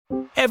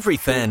Every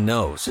fan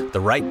knows the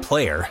right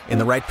player in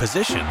the right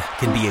position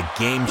can be a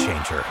game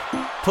changer.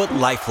 Put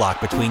LifeLock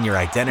between your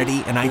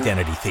identity and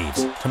identity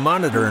thieves to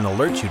monitor and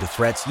alert you to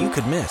threats you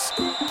could miss.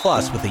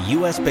 Plus, with a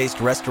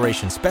U.S.-based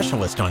restoration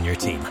specialist on your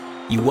team,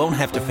 you won't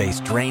have to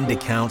face drained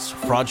accounts,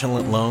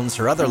 fraudulent loans,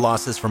 or other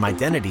losses from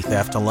identity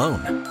theft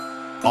alone.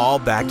 All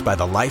backed by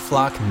the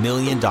LifeLock $1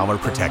 Million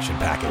Protection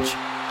Package.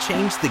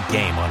 Change the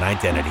game on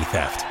identity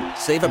theft.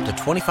 Save up to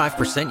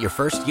 25% your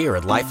first year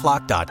at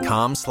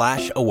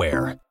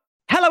LifeLock.com/aware.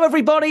 Hello,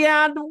 everybody,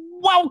 and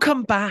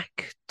welcome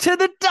back to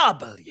the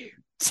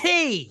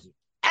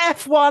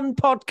WTF1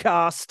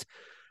 podcast.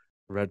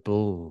 Red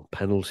Bull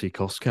Penalty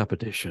Cost Cap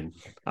Edition.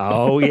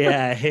 Oh,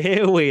 yeah,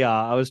 here we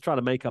are. I was trying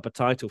to make up a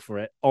title for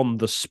it on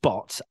the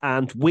spot,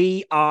 and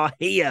we are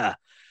here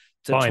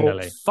to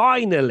talk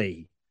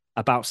finally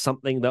about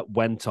something that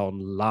went on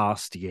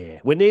last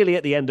year. We're nearly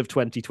at the end of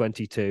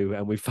 2022,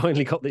 and we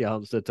finally got the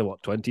answer to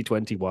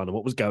 2021 and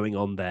what was going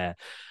on there.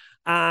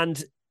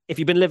 And if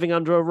you've been living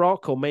under a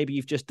rock, or maybe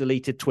you've just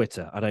deleted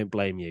Twitter, I don't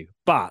blame you.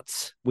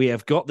 But we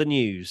have got the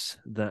news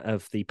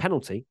of the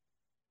penalty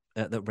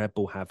that Red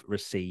Bull have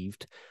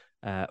received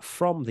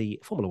from the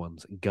Formula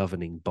One's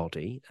governing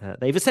body.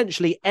 They've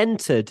essentially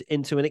entered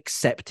into an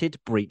accepted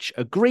breach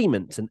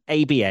agreement, an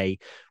ABA,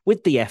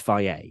 with the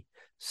FIA.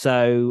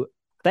 So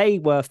they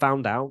were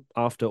found out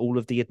after all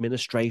of the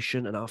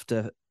administration and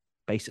after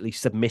basically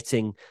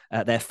submitting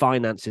their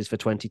finances for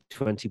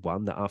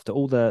 2021, that after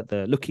all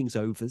the lookings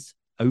over,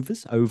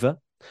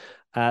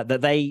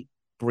 that they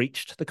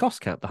breached the cost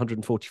cap, the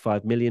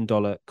 $145 million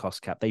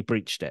cost cap. They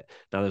breached it.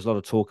 Now, there's a lot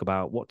of talk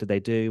about what did they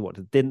do, what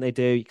didn't they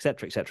do, et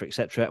cetera, et cetera, et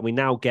cetera. And we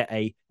now get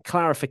a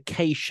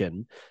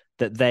clarification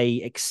that they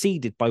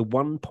exceeded by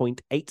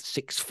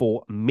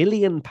 £1.864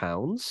 million.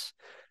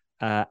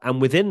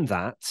 And within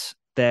that,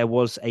 there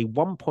was a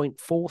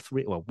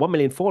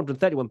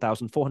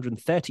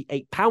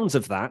 £1,431,438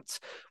 of that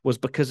was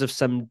because of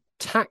some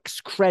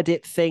tax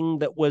credit thing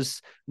that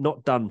was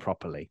not done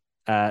properly.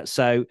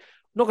 So I'm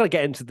not going to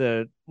get into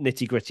the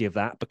nitty gritty of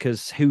that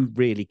because who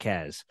really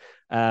cares?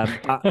 But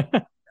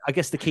I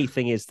guess the key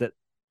thing is that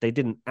they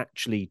didn't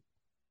actually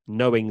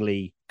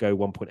knowingly go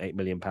 £1.8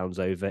 million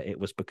over. It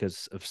was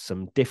because of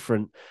some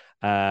different,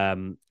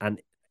 and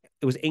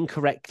it was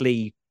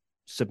incorrectly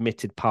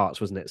submitted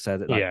parts, wasn't it? So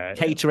that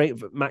catering,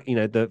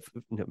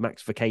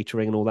 Max for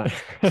catering and all that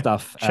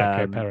stuff.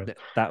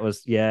 That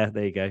was, there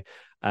you go.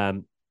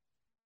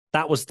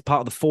 That was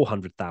part of the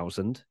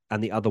 400,000,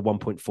 and the other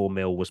 1.4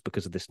 mil was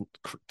because of this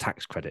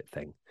tax credit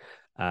thing.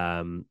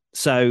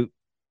 So,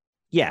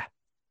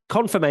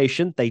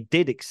 confirmation they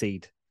did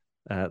exceed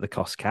the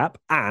cost cap,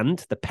 and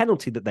the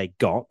penalty that they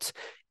got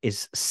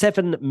is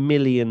 $7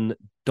 million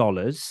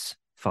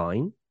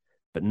fine,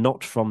 but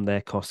not from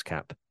their cost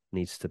cap.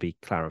 Needs to be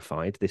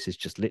clarified. This is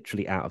just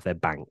literally out of their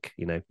bank.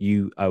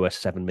 You owe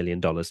us $7 million,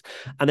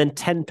 and then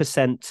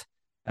 10%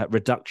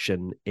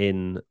 reduction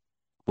in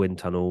wind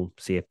tunnel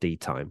CFD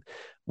time,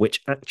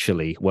 which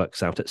actually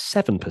works out at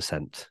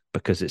 7%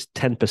 because it's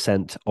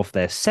 10% of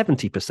their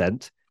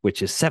 70%,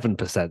 which is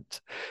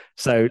 7%.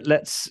 So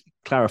let's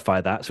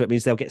clarify that. So it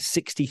means they'll get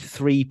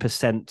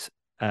 63%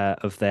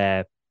 of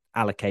their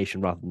allocation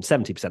rather than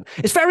 70%.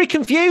 It's very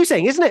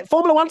confusing, isn't it?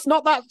 Formula One's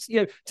not that,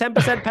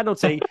 10%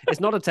 penalty.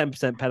 It's not a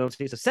 10%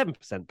 penalty. It's a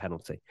 7%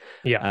 penalty.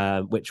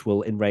 Which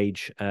will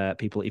enrage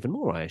people even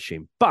more, I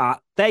assume.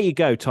 But there you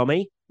go,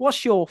 Tommy.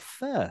 What's your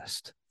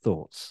first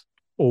thoughts?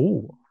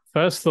 Oh,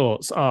 first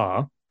thoughts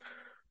are,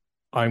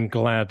 I'm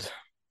glad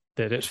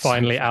that it's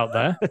finally out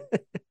there.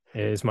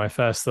 Is my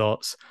first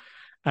thoughts.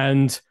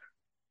 And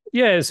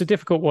it's a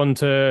difficult one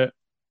to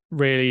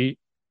really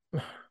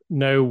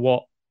know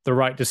what the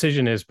right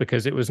decision is,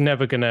 because it was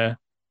never going to,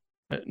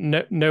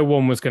 no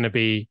one was going to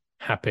be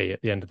happy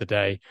at the end of the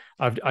day.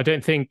 I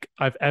don't think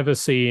I've ever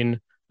seen,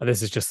 and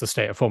this is just the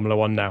state of Formula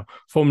One now,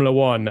 Formula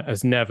One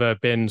has never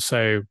been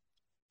so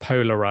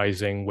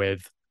polarizing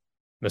with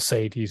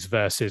Mercedes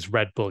versus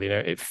Red Bull.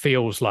 It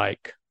feels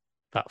like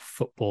that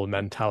football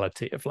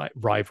mentality of like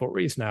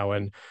rivalries now,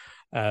 and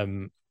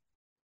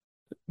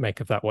make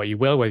of that what you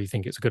will, whether you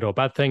think it's a good or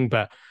bad thing.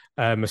 But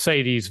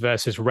Mercedes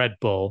versus Red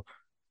Bull,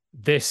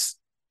 this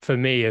for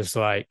me is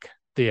like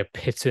the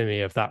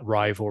epitome of that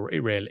rivalry,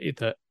 really,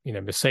 that,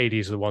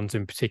 Mercedes are the ones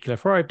in particular.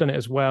 Ferrari have done it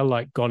as well,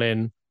 like gone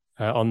in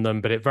on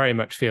them, but it very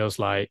much feels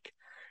like,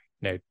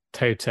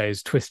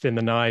 Tote's twisting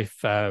the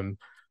knife.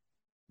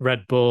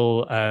 Red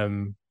Bull,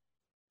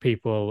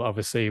 people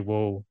obviously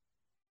will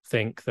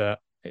think that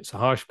it's a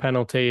harsh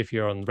penalty if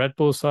you're on the Red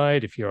Bull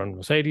side. If you're on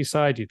Mercedes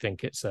side, you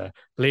think it's a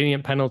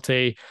lenient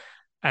penalty.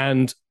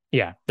 And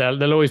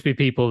there'll always be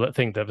people that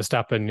think that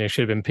Verstappen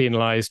should have been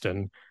penalised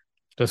and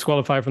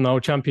disqualified from the whole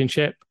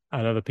championship,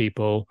 and other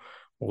people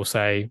will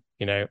say,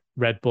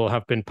 Red Bull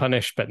have been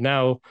punished. But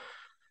now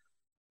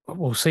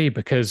we'll see,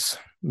 because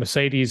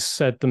Mercedes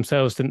said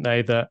themselves, didn't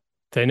they, that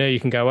they know you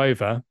can go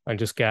over and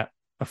just get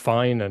a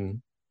fine.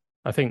 And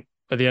I think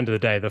at the end of the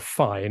day, the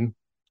fine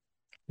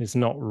is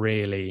not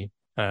really,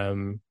 I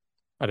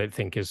don't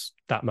think is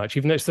that much,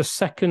 even though it's the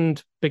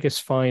second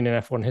biggest fine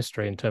in F1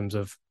 history in terms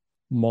of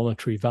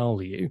monetary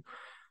value.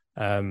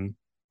 The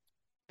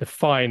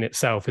fine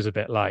itself is a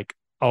bit like,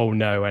 oh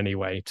no,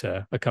 anyway,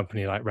 to a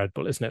company like Red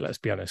Bull, isn't it? Let's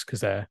be honest,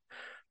 because they're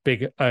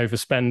big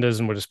overspenders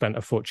and would have spent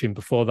a fortune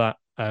before that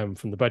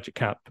from the budget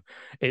cap.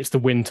 It's the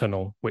wind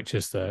tunnel, which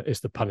is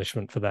the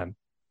punishment for them.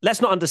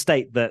 Let's not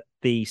understate that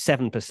the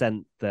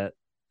 7% that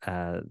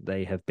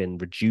they have been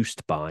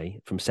reduced by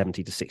from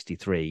 70 to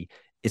 63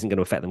 isn't going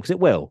to affect them, because it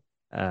will.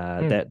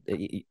 That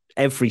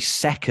every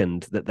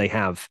second that they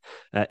have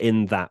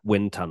in that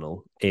wind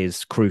tunnel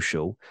is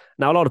crucial.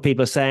 Now, a lot of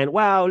people are saying,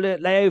 well,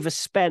 look, they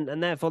overspent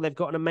and therefore they've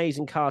got an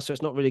amazing car, so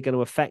it's not really going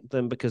to affect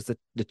them because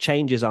the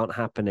changes aren't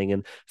happening.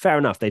 And fair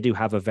enough, they do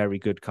have a very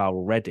good car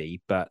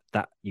already, but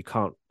that you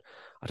can't,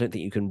 I don't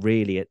think you can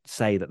really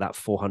say that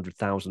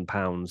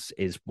 £400,000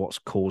 is what's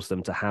caused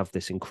them to have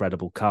this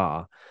incredible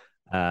car.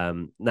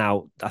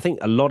 Now, I think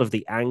a lot of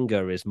the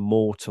anger is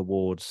more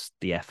towards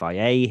the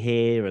FIA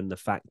here, and the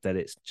fact that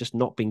it's just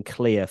not been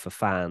clear for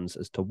fans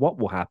as to what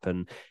will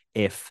happen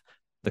if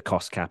the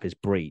cost cap is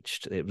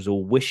breached. It was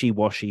all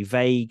wishy-washy,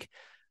 vague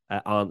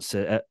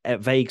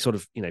vague sort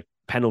of,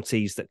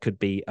 penalties that could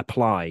be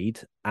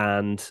applied,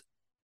 and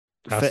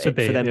for them at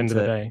the end of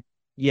the day.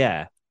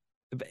 Yeah.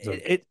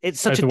 It's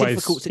such a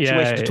difficult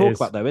situation to talk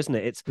about, though, isn't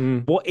it? It's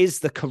what is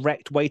the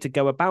correct way to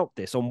go about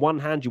this? On one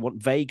hand, you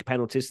want vague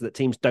penalties so that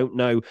teams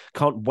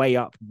can't weigh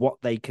up what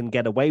they can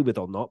get away with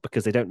or not,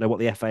 because they don't know what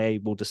the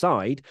FIA will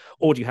decide.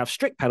 Or do you have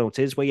strict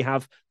penalties where you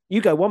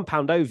go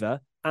 £1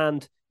 over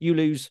and you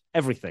lose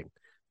everything?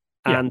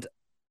 And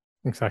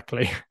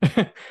exactly,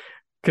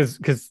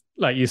 because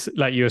like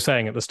you were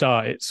saying at the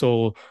start, it's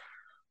all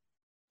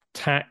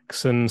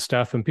tax and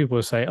stuff, and people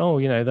will say, oh,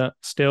 that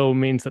still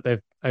means that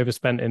they've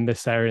overspent in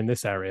this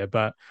area,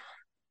 but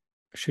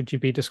should you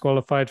be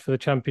disqualified for the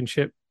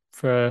championship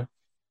for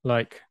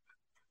like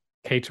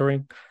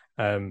catering?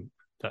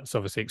 That's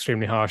obviously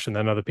extremely harsh. And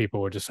then other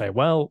people will just say,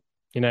 well,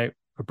 a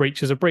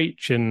breach is a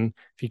breach, and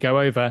if you go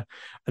over,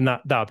 and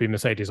that would be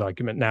Mercedes'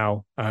 argument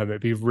now.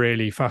 It'd be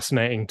really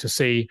fascinating to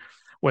see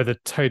whether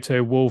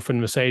Toto Wolff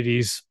and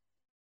Mercedes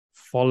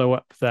follow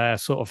up their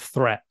sort of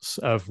threats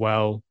of,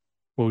 well,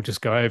 we'll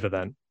just go over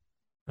then,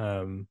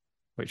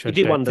 which I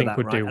don't think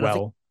would do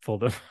well for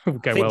them. I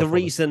think the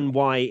reason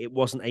why it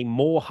wasn't a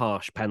more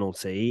harsh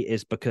penalty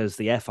is because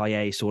the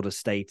FIA sort of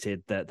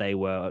stated that they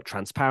were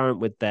transparent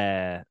with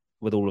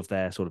all of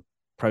their sort of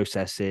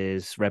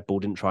processes. Red Bull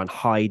didn't try and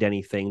hide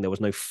anything. There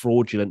was no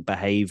fraudulent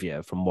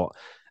behavior from what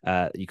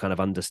you kind of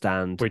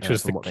understand, which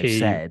was from the what key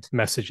said.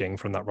 Messaging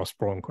from that Ross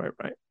Brawn quote,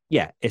 right?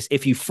 Yeah, it's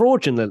if you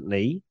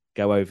fraudulently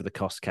go over the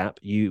cost cap,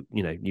 you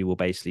will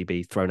basically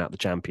be thrown out the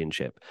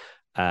championship.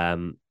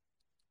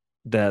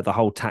 The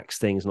whole tax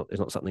thing is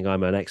not something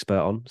I'm an expert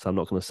on, so I'm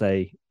not going to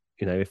say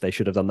if they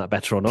should have done that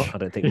better or not. I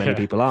don't think many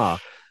people are,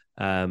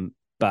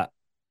 but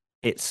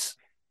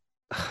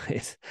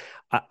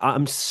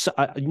I'm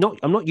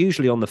not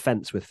usually on the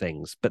fence with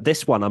things, but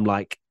this one I'm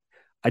like,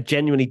 I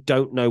genuinely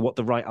don't know what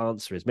the right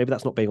answer is. Maybe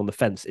that's not being on the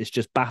fence. It's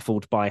just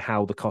baffled by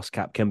how the cost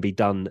cap can be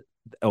done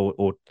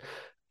or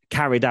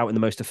carried out in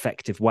the most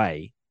effective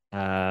way.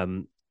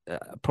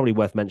 Probably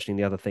worth mentioning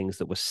the other things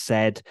that were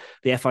said.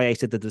 The FIA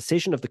said the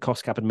decision of the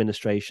cost cap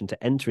administration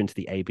to enter into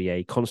the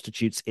ABA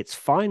constitutes its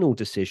final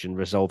decision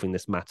resolving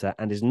this matter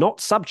and is not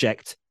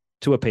subject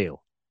to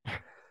appeal.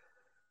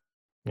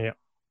 Yeah,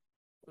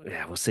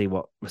 we'll see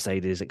what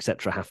Mercedes,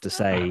 etc., have to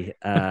say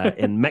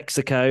in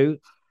Mexico.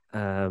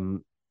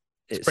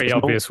 It's pretty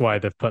obvious why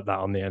they've put that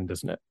on the end,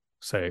 isn't it?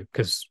 So,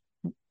 because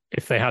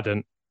if they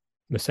hadn't,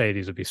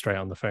 Mercedes would be straight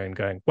on the phone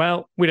going,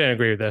 well, we don't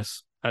agree with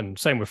this. And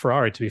same with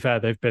Ferrari, to be fair.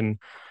 They've been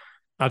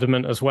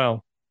adamant as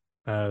well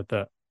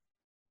that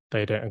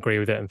they don't agree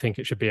with it and think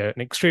it should be an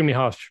extremely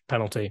harsh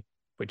penalty,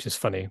 which is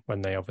funny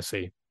when they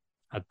obviously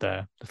had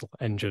their little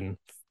engine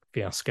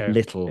fiasco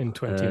in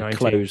 2019.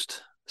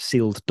 Closed,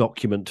 sealed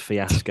document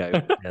fiasco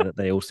that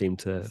they all seem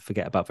to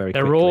forget about very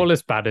quickly. They're all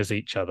as bad as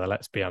each other,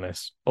 let's be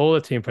honest. All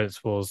the team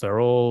principals, they're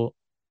all,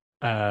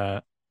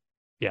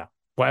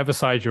 whatever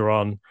side you're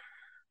on,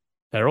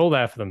 they're all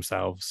there for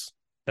themselves.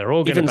 They're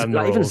all going to bend the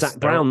rules. Even Zak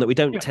Brown, that we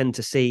don't tend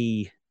to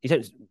see, you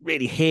don't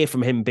really hear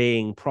from him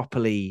being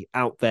properly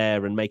out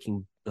there and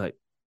making like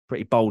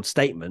pretty bold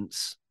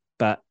statements,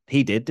 but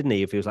he did, didn't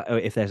he? If he was like, oh,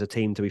 if there's a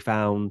team to be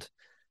found,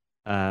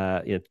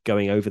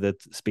 going over the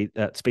speed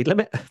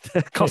limit,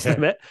 the cost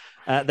limit,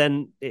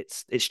 then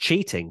it's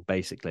cheating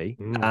basically.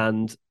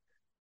 And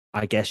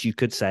I guess you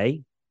could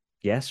say,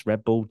 yes,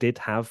 Red Bull did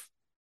have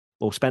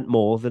or spent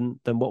more than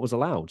what was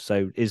allowed.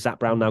 So is Zak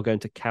Brown now going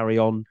to carry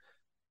on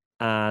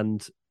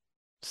and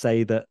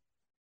say that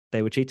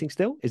they were cheating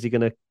still? Is he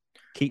going to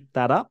keep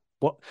that up?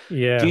 What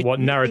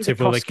narrative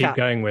will they keep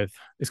going with?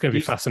 It's going to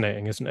be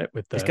fascinating, isn't it?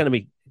 It's going to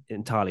be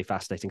entirely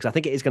fascinating, because I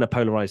think it is going to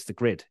polarize the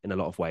grid in a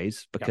lot of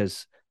ways,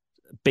 because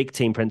big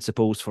team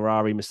principals,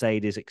 Ferrari,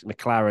 Mercedes,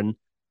 McLaren,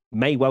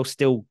 may well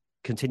still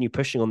continue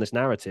pushing on this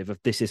narrative of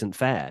this isn't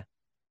fair.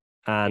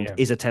 And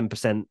is a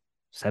 10%,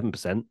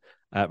 7%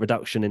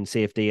 reduction in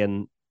CFD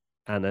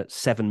and a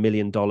 $7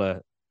 million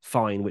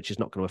fine, which is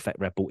not going to affect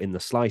Red Bull in the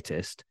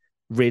slightest,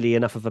 really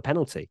enough of a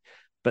penalty?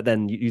 But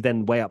then you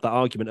then weigh up the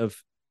argument of,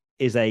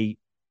 is a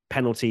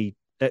penalty,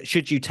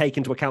 should you take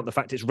into account the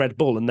fact it's Red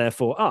Bull and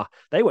therefore,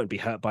 they won't be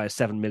hurt by a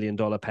 $7 million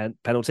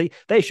penalty.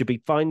 They should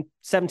be fined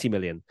 70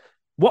 million.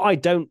 What I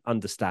don't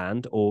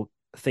understand or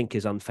think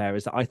is unfair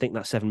is that I think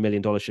that $7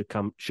 million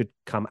should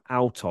come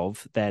out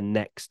of their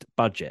next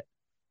budget.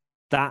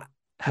 That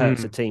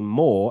hurts a team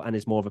more and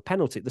is more of a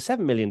penalty. The $7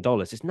 million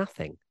is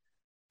nothing.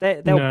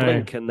 They'll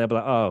blink and they'll be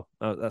like, oh,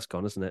 that's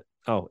gone, isn't it?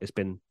 Oh, it's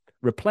been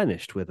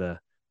replenished with a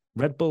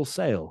Red Bull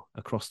sale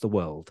across the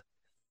world.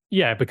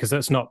 Yeah, because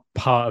that's not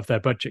part of their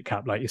budget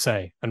cap, like you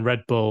say. And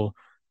Red Bull,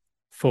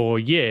 for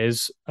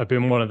years, have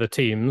been one of the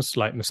teams,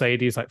 like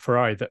Mercedes, like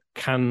Ferrari, that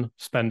can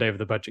spend over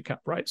the budget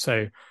cap, right?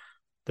 So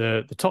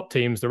the top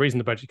teams, the reason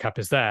the budget cap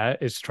is there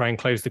is to try and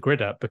close the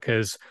grid up,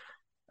 because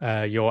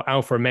your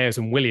Alfa Romeos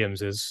and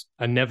Williamses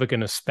are never going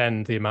to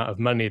spend the amount of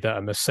money that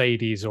a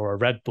Mercedes or a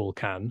Red Bull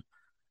can.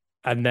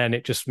 And then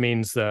it just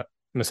means that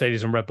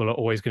Mercedes and Red Bull are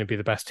always going to be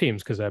the best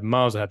teams because they're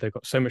miles ahead. They've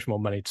got so much more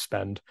money to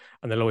spend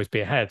and they'll always be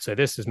ahead. So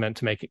this is meant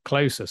to make it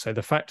closer. So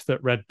the fact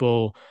that Red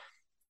Bull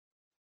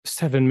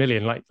 7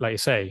 million, like you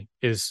say,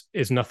 is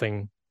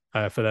nothing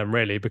for them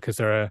really, because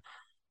they're a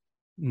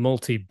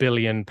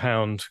multi-billion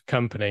pound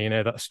company.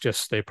 That's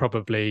just, they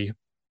probably,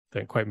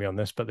 don't quote me on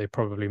this, but they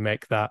probably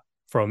make that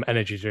from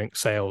energy drink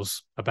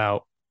sales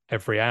about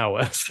every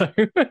hour. So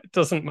it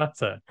doesn't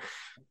matter.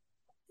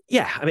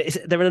 Yeah, I mean,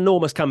 they're an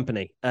enormous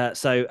company.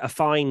 So a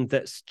fine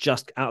that's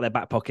just out of their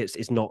back pockets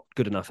is not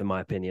good enough, in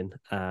my opinion.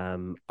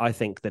 I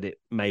think that it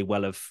may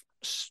well have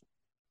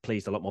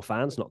pleased a lot more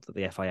fans, not that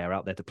the FIA are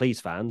out there to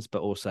please fans,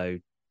 but also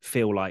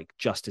feel like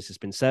justice has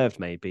been served,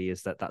 maybe,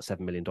 is that $7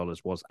 million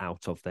was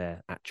out of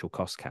their actual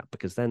cost cap,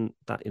 because then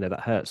that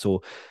hurts.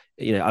 Or,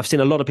 I've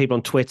seen a lot of people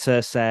on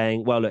Twitter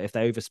saying, well, look, if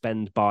they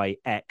overspend by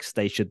X,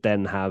 they should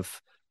then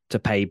have to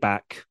pay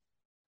back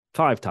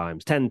 5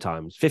 times, 10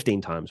 times,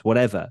 15 times,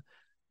 whatever.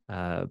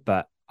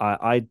 But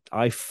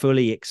I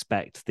fully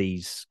expect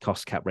these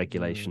cost cap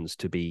regulations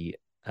to be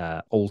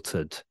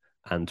altered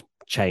and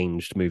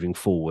changed moving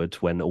forward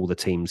when all the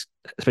teams,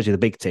 especially the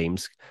big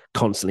teams,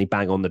 constantly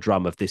bang on the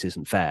drum of this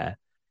isn't fair.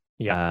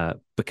 Yeah,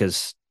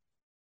 because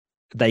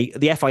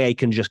the FIA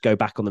can just go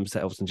back on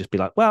themselves and just be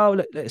like, well,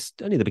 look, it's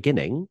only the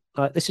beginning.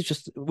 This is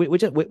just we're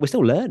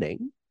still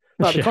learning.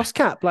 Like the cost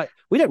cap,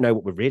 we don't know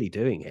what we're really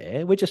doing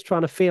here. We're just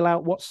trying to feel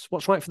out what's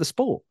right for the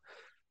sport.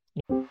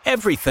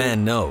 Every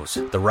fan knows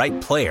the right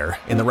player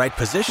in the right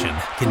position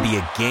can be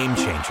a game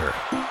changer.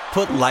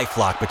 Put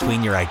LifeLock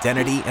between your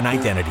identity and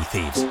identity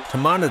thieves to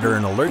monitor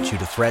and alert you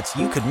to threats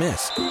you could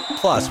miss.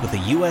 Plus, with a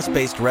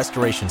U.S.-based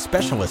restoration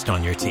specialist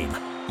on your team,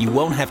 you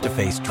won't have to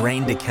face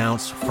drained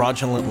accounts,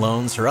 fraudulent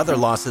loans, or other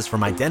losses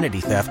from identity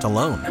theft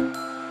alone.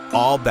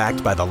 All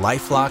backed by the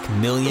LifeLock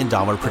 $1 Million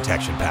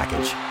Protection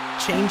Package.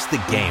 Change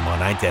the game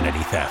on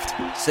identity theft.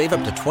 Save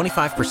up to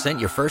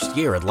 25% your first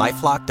year at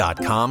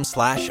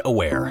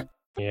LifeLock.com/aware.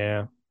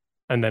 Yeah.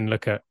 And then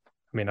look at,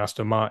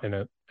 Aston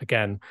Martin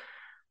again.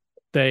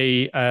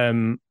 They,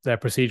 their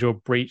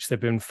procedural breach, they've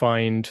been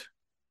fined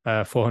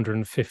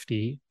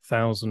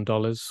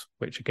 $450,000,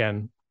 which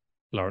again,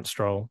 Lawrence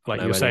Stroll,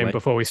 like you were saying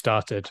before we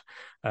started,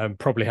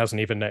 probably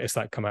hasn't even noticed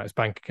that come out his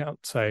bank account.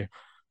 So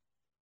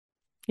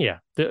yeah,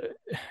 it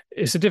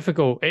is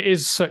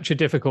such a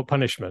difficult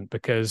punishment,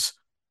 because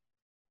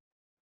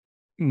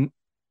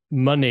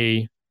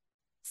money,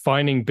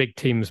 fining big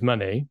teams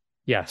money,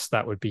 yes,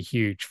 that would be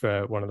huge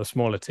for one of the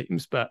smaller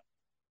teams, but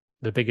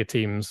the bigger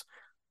teams,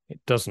 it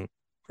doesn't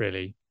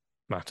really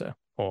matter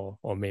or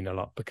mean a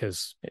lot,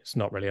 because it's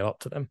not really a lot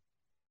to them.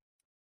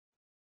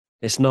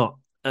 It's not.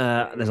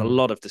 There's a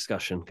lot of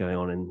discussion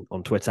going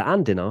on Twitter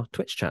and in our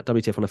Twitch chat,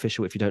 WTF1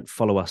 Official, if you don't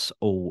follow us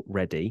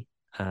already.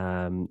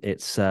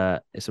 It's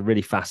a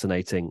really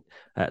fascinating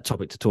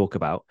topic to talk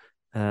about.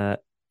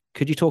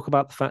 Could you talk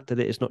about the fact that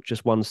it is not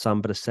just one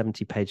sum, but a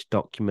 70-page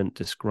document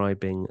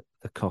describing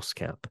the cost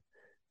cap?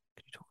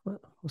 Could you talk about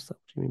what's that?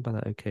 What do you mean by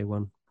that? Okay,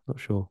 one. Not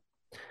sure.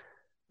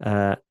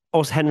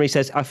 Also, Henry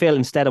says, I feel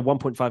instead a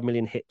 1.5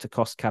 million hit to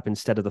cost cap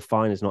instead of the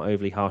fine is not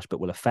overly harsh,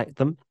 but will affect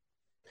them.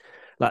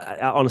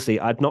 Honestly,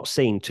 I've not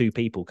seen two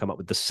people come up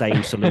with the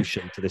same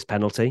solution to this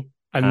penalty.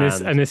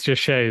 And this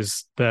just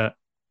shows that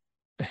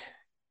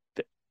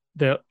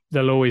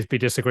there'll always be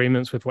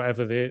disagreements with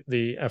whatever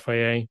the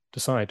FIA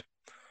decide.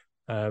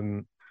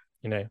 I'm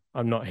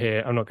not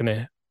going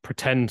to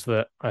pretend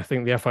that I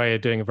think the FIA are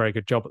doing a very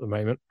good job at the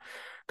moment,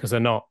 because they're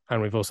not.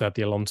 And we've also had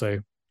the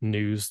Alonso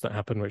news that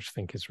happened, which I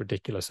think is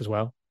ridiculous as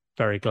well.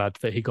 Very glad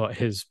that he got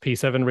his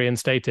P7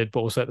 reinstated,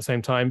 but also at the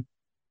same time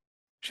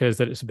shows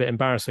that it's a bit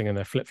embarrassing and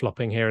they're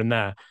flip-flopping here and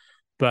there.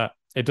 But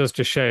it does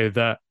just show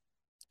that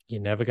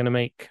you're never going to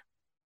make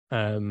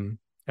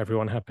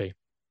everyone happy.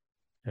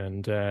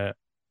 And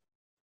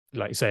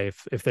like you say,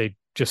 if they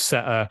just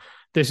set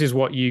this is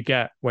what you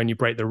get when you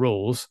break the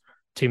rules,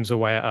 teams will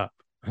weigh it up.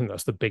 And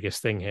that's the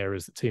biggest thing here,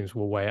 is that teams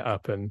will weigh it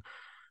up. And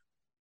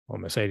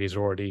Mercedes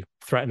are already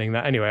threatening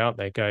that anyway, aren't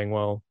they? Going,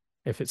 well,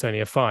 if it's only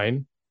a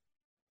fine,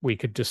 we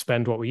could just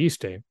spend what we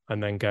used to,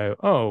 and then go,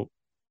 oh,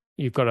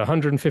 you've got a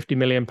 £150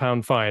 million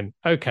fine.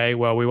 Okay,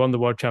 well, we won the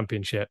World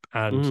Championship,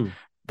 and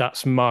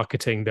that's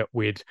marketing that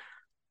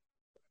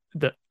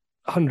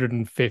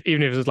 150,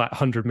 even if it was like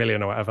 100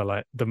 million or whatever,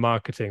 like the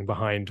marketing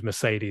behind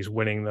Mercedes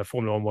winning the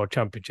Formula One World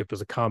Championship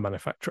as a car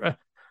manufacturer.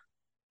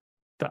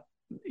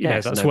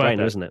 That's that's a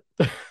no-brainer, isn't it?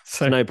 So,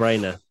 it's a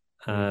no-brainer.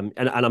 And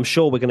I'm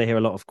sure we're going to hear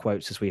a lot of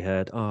quotes as we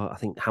heard. I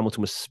think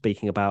Hamilton was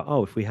speaking about,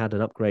 if we had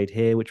an upgrade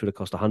here, which would have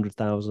cost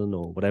 100,000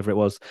 or whatever it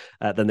was,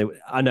 then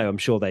I'm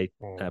sure they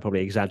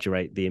probably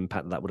exaggerate the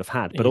impact that would have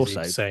had. But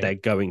also, they're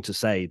going to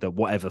say that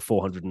whatever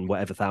 400 and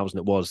whatever thousand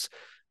it was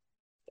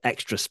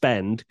extra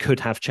spend could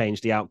have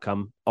changed the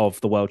outcome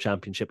of the World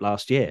Championship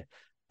last year.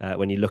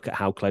 When you look at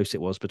how close it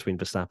was between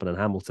Verstappen and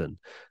Hamilton,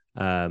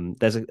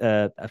 there's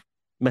a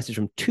message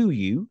from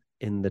 2U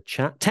in the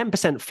chat.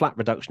 10% flat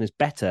reduction is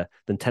better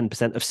than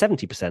 10% of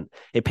 70%.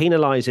 It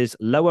penalises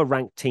lower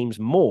ranked teams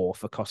more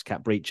for cost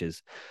cap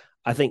breaches.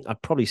 I think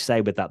I'd probably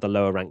say with that, the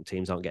lower ranked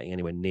teams aren't getting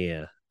anywhere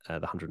near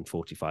the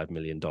 $145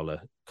 million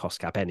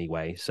cost cap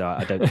anyway. So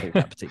I don't think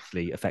that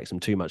particularly affects them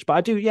too much. But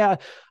I do,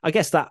 I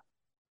guess that,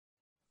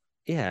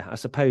 I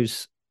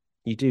suppose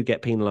you do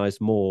get penalised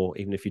more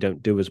even if you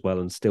don't do as well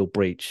and still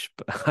breach.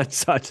 But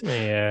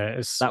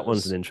that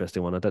one's an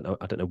interesting one. I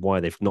don't know why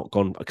they've not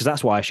gone, because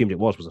that's why I assumed it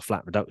was a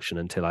flat reduction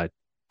until I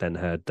then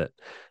heard that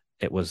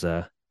it was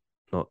not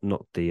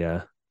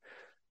the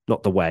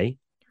way.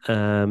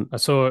 I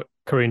saw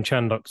Karine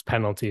Chandok's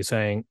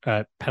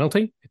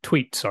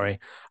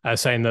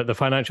saying that the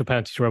financial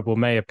penalty to Red Bull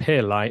may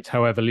appear light.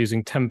 However,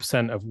 losing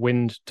 10% of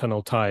wind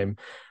tunnel time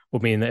will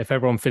mean that if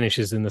everyone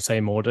finishes in the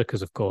same order,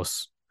 because of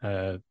course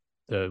the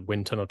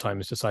wind tunnel time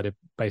is decided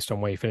based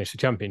on where you finish the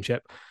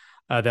championship,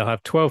 they'll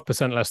have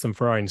 12% less than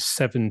Ferrari and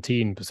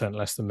 17%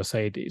 less than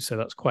Mercedes. So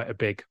that's quite a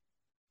big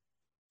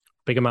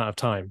amount of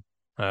time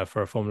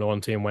for a Formula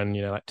One team when,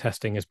 like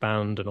testing is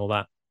banned and all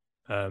that.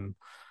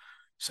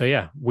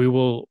 We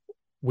will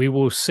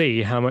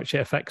see how much it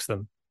affects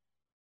them.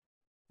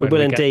 We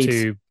will indeed. Get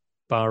to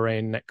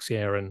Bahrain next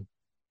year and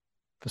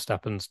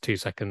Verstappen's 2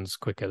 seconds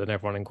quicker than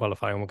everyone in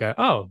qualifying, we'll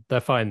go, they're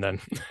fine then.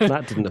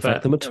 That didn't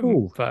affect them at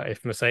all. But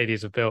if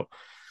Mercedes have built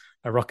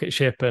a rocket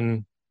ship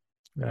and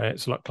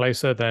it's a lot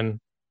closer,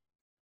 then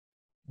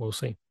we'll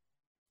see.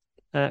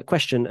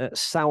 Question,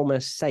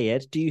 Salma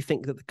Sayed, do you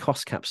think that the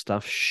cost cap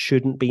stuff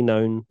shouldn't be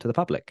known to the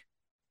public?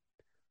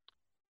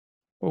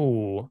 I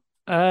feel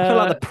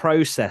like the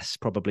process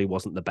probably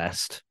wasn't the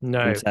best.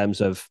 No. In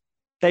terms of,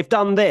 they've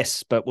done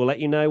this, but we'll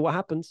let you know what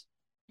happens.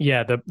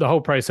 Yeah, the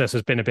whole process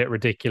has been a bit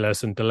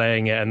ridiculous and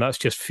delaying it, and that's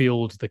just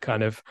fueled the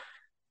kind of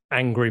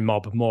angry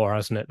mob more,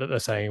 hasn't it? That they're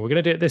saying, we're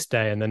going to do it this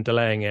day, and then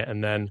delaying it.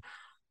 And then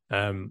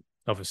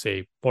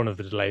obviously one of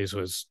the delays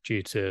was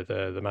due to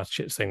the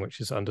Mateschitz thing, which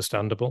is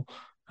understandable,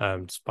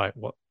 despite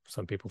what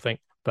some people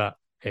think, but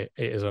it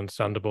is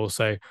understandable.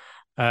 So,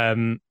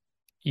 I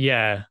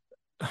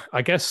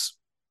guess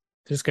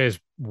this goes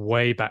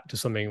way back to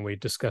something we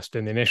discussed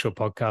in the initial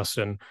podcast,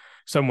 and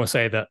some will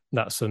say that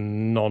that's a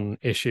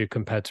non-issue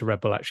compared to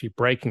Red Bull actually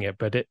breaking it,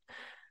 but it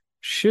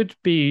should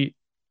be,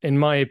 in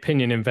my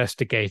opinion,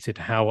 investigated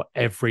how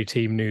every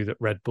team knew that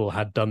Red Bull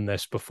had done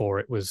this before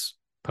it was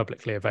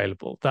publicly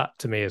available. That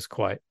to me is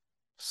quite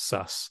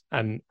sus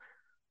and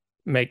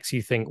makes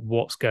you think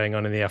what's going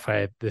on in the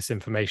FIA. This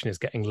information is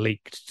getting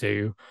leaked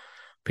to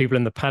people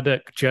in the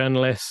paddock,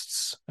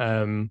 journalists.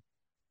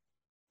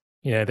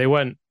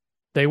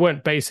 They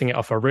weren't basing it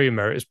off a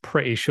rumor. It was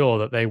pretty sure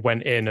that they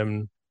went in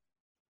and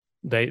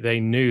they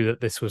knew that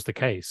this was the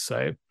case.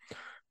 So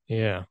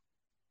yeah,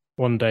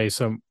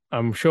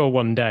 I'm sure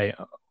one day,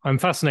 I'm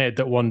fascinated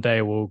that one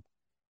day we'll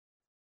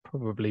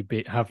probably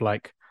have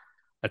like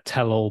a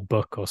tell-all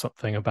book or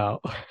something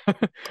about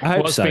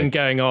what's been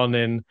going on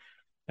in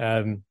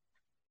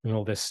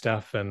all this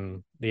stuff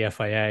and the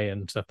FIA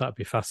and stuff. That'd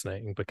be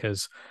fascinating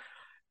because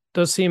it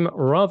does seem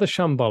rather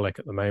shambolic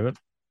at the moment.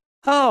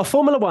 Oh,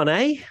 Formula One,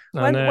 eh?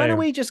 When are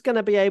we just going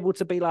to be able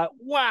to be like,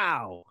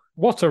 wow,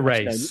 what a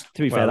race?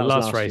 To be fair, that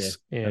was last race.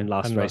 Yeah, and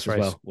last race as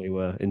well. We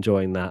were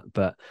enjoying that.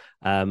 But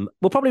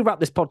we'll probably wrap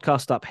this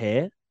podcast up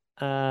here.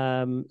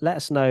 Let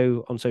us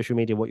know on social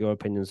media what your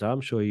opinions are.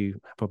 I'm sure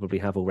you probably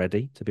have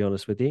already, to be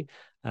honest with you.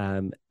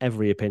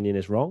 Every opinion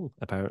is wrong,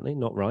 apparently,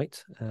 not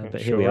right. But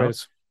here we are.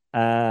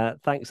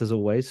 Thanks as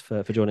always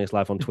for joining us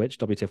live on Twitch,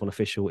 WTF1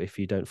 Official. If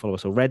you don't follow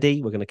us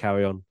already, we're going to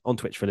carry on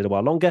Twitch for a little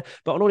while longer,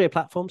 but on audio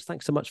platforms.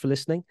 Thanks so much for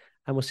listening,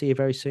 and we'll see you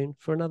very soon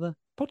for another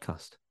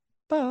podcast.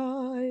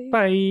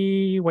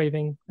 Bye.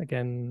 Waving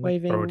again.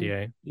 Waving. For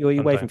audio.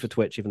 You're waving for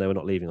Twitch, even though we're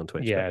not leaving on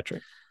Twitch. Yeah,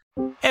 true.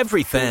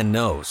 Every fan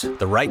knows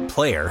the right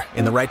player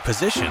in the right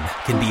position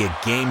can be a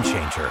game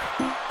changer.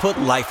 Put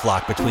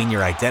LifeLock between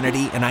your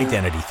identity and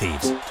identity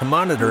thieves to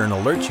monitor and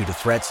alert you to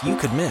threats you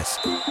could miss.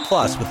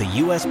 Plus, with a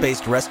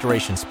U.S.-based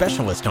restoration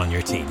specialist on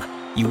your team,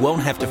 you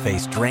won't have to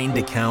face drained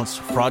accounts,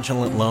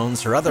 fraudulent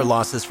loans, or other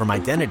losses from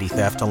identity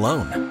theft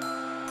alone.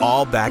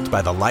 All backed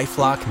by the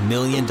LifeLock $1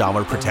 Million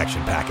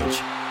Protection Package.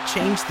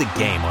 Change the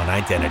game on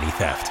identity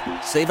theft.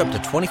 Save up to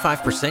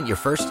 25% your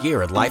first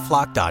year at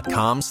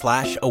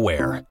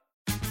LifeLock.com/aware.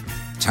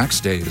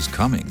 Tax day is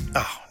coming.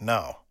 Oh,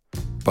 no.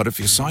 But if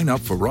you sign up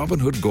for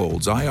Robinhood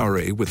Gold's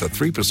IRA with a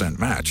 3%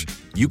 match,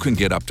 you can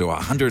get up to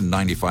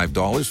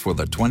 $195 for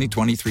the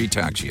 2023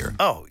 tax year.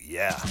 Oh,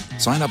 yeah.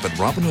 Sign up at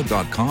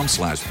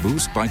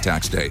Robinhood.com/boost by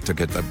tax day to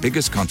get the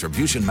biggest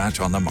contribution match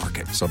on the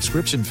market.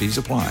 Subscription fees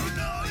apply.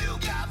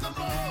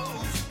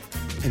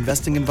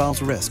 Investing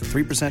involves risk.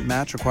 3%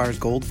 match requires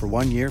gold for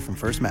 1 year from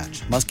first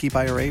match. Must keep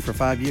IRA for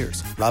 5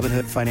 years.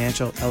 Robinhood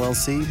Financial,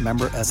 LLC,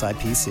 member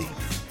SIPC.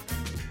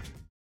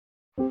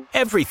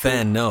 Every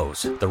fan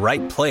knows the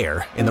right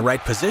player in the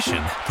right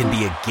position can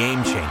be a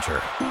game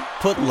changer.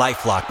 Put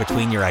LifeLock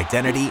between your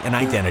identity and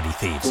identity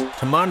thieves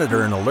to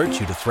monitor and alert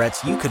you to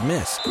threats you could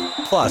miss.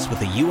 Plus,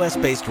 with a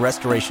U.S.-based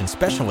restoration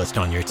specialist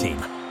on your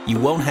team, you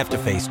won't have to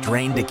face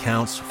drained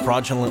accounts,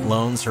 fraudulent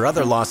loans, or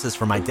other losses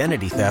from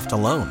identity theft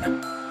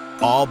alone.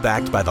 All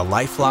backed by the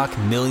LifeLock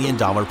 $1 Million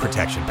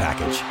Protection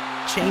Package.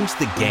 Change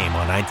the game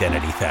on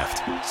identity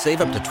theft.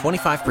 Save up to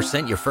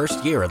 25% your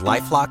first year at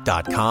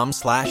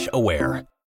LifeLock.com/aware.